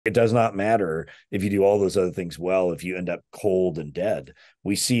It does not matter if you do all those other things well, if you end up cold and dead.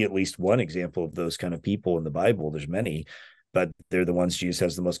 We see at least one example of those kind of people in the Bible. There's many, but they're the ones Jesus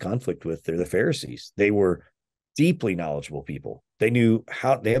has the most conflict with. They're the Pharisees. They were deeply knowledgeable people. They knew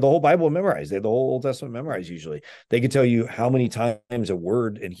how, they had the whole Bible memorized. They had the whole Old Testament memorized usually. They could tell you how many times a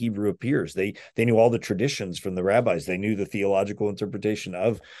word in Hebrew appears. They knew all the traditions from the rabbis. They knew the theological interpretation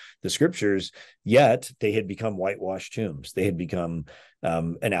of the scriptures, yet they had become whitewashed tombs. They had become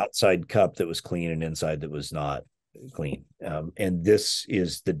an outside cup that was clean and inside that was not clean. And this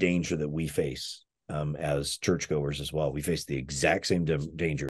is the danger that we face as churchgoers as well. We face the exact same danger